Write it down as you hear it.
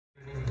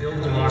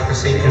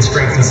democracy and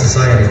strengthen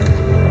society.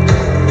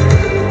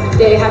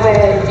 They have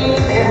a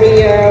theme every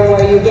year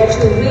where you get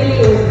to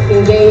really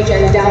engage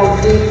and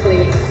delve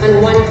deeply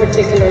on one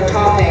particular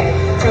topic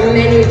from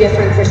many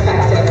different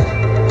perspectives.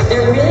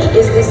 There really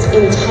is this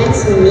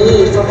intense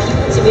need for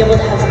people to be able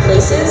to have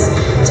places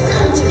to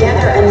come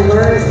together and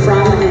learn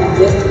from and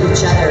with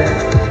each other.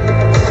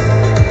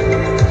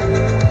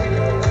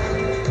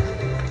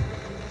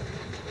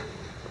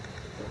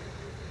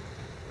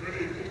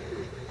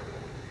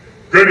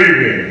 Good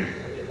evening.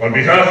 On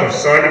behalf of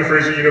Simon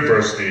Fraser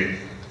University,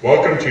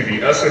 welcome to the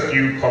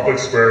SFU Public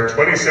Square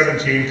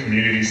 2017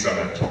 Community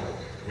Summit.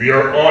 We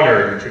are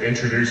honored to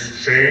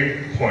introduce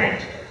Shane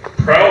Pointe,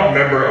 proud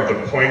member of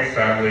the Pointe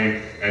family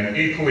and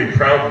equally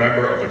proud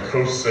member of the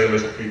Coast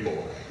Salish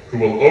people, who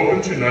will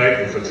open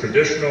tonight with a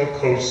traditional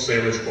Coast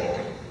Salish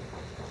welcome.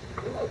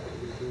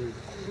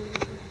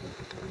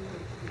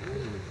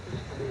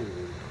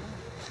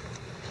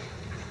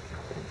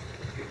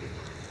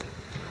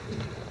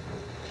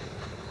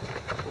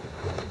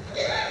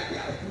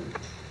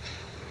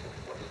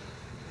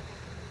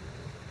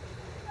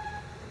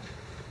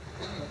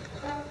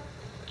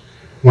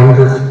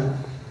 Wonderful,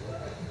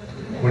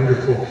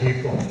 wonderful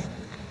people.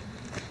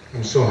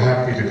 I'm so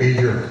happy to be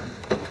here.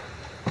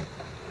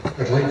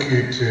 I'd like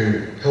you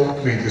to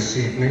help me this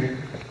evening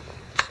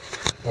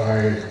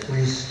by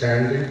please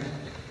standing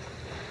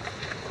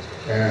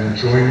and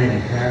joining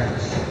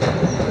hands.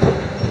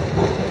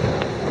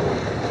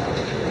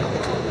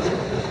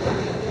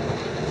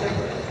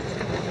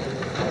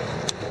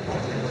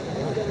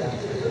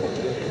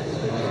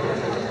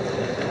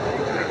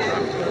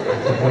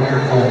 The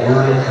wonderful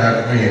word that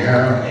we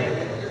have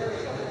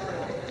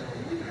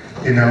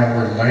in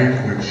our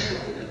language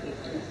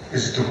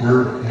is the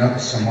word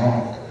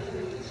Nutsamak.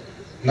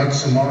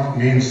 Nutsamak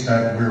means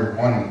that we're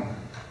one.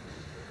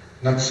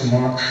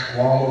 Nutsamak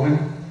swallowing.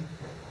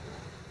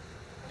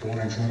 Do you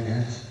want to join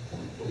hands?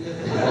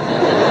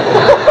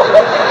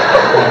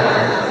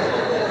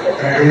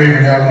 I don't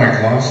even have my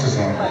glasses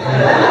on.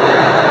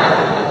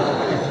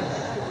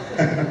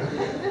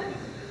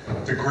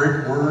 The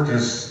great word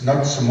is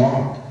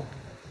Nutsamak.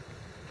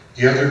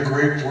 The other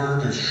great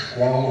word is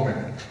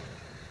swallowing.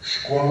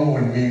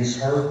 Swallowing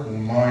means heart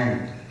and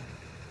mind.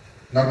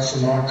 Not so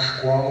much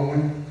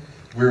swallowing,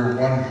 we're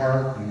one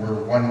heart and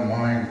we're one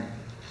mind.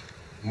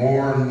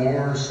 More and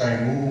more as I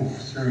move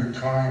through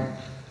time.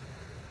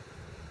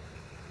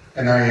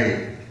 And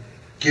I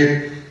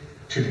get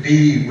to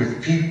be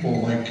with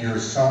people like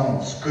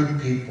yourselves,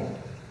 good people,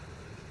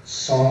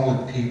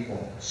 solid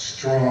people,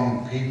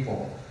 strong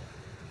people.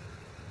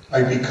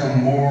 I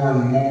become more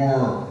and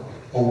more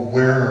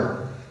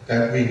aware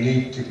that we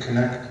need to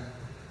connect.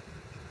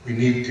 We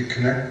need to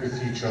connect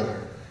with each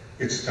other.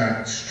 It's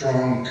that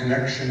strong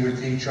connection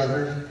with each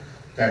other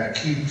that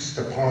keeps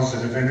the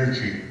positive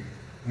energy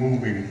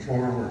moving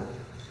forward.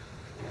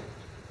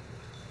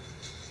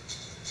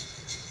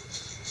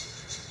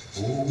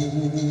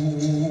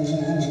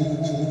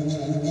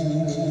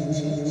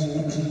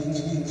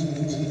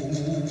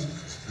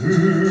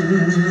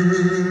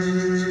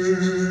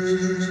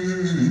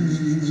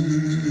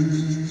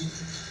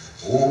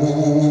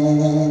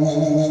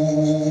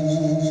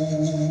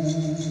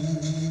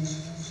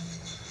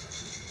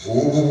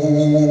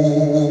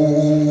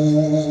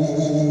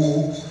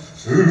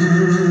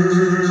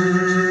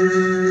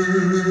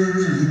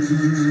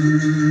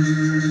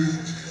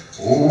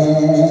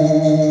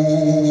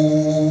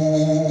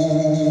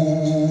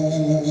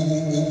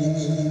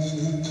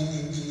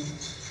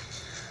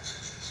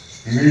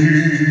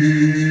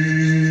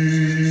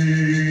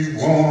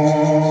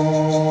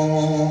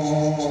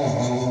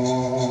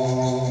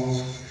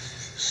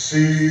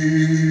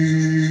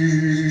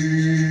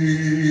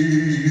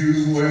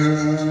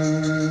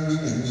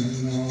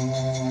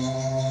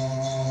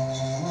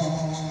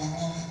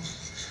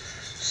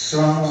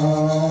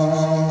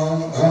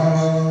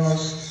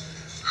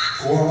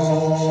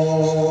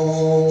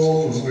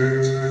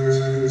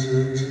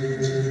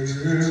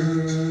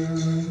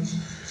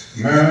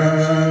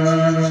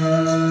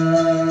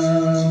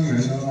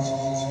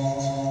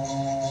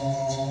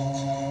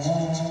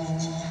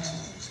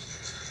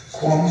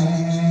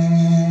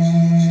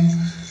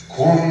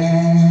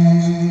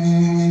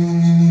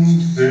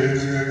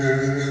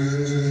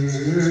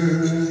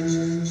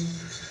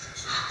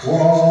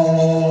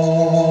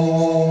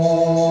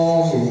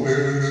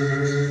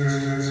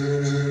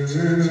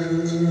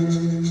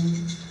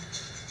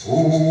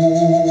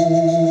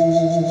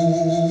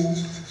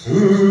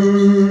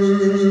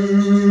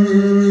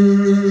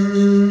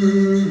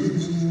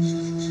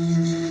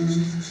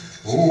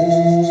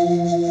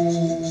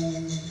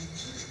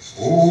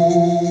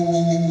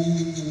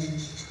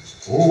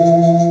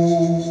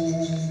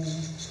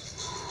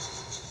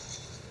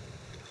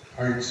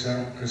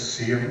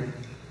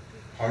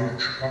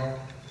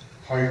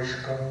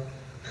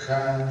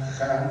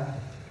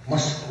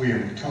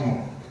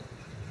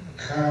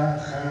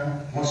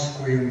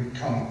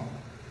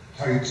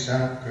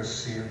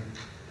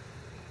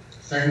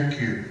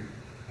 Thank you,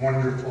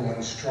 wonderful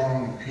and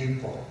strong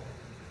people.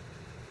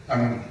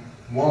 I'm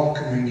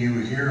welcoming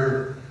you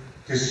here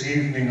this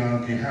evening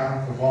on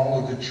behalf of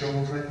all of the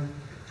children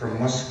from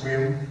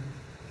Musqueam,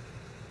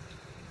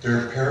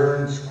 their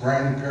parents,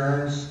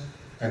 grandparents,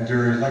 and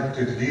their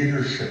elected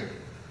leadership.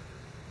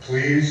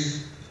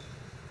 Please,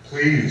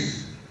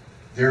 please,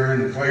 they're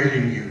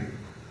inviting you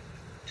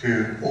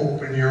to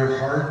open your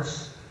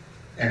hearts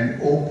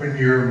and open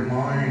your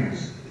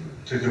minds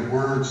to the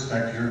words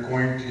that you're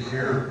going to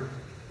hear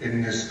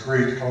in this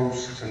great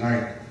house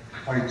tonight.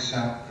 Please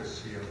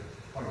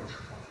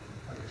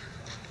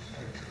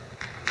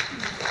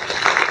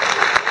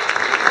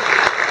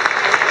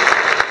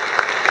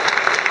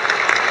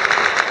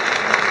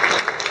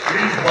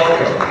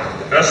welcome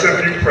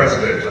SFU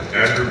President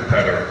Andrew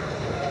Petter.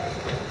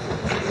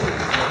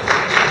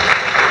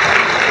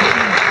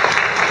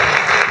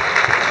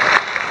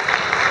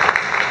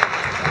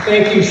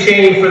 Thank you,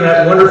 Shane, for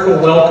that wonderful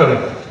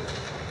welcome.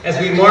 As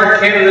we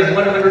mark Canada's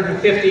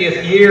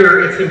 150th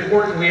year, it's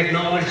important we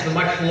acknowledge the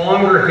much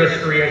longer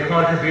history and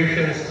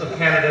contributions of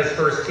Canada's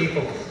First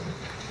Peoples.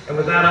 And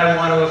with that, I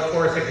want to, of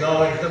course,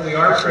 acknowledge that we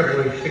are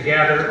privileged to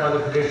gather on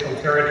the traditional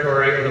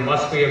territory of the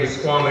Musqueam,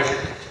 Squamish,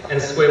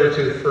 and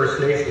Tsleil-Waututh First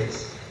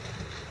Nations.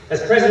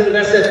 As president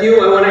of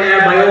SFU, I want to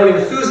add my own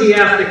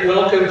enthusiastic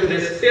welcome to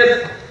this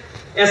 5th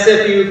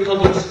SFU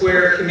Public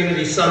Square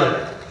Community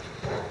Summit.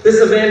 This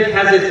event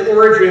has its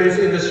origins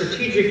in the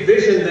strategic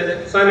vision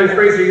that Simon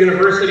Fraser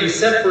University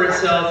set for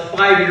itself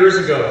 5 years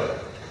ago,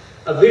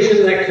 a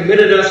vision that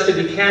committed us to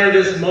be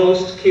Canada's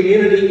most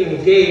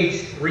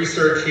community-engaged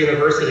research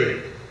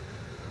university.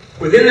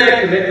 Within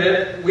that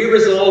commitment, we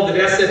resolved that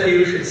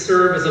SFU should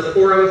serve as a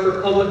forum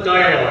for public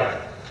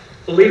dialogue,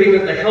 believing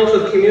that the health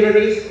of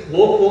communities,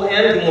 local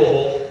and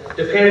global,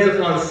 depends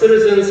upon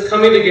citizens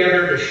coming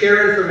together to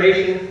share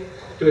information,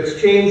 to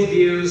exchange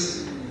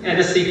views, and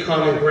to seek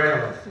common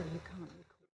ground.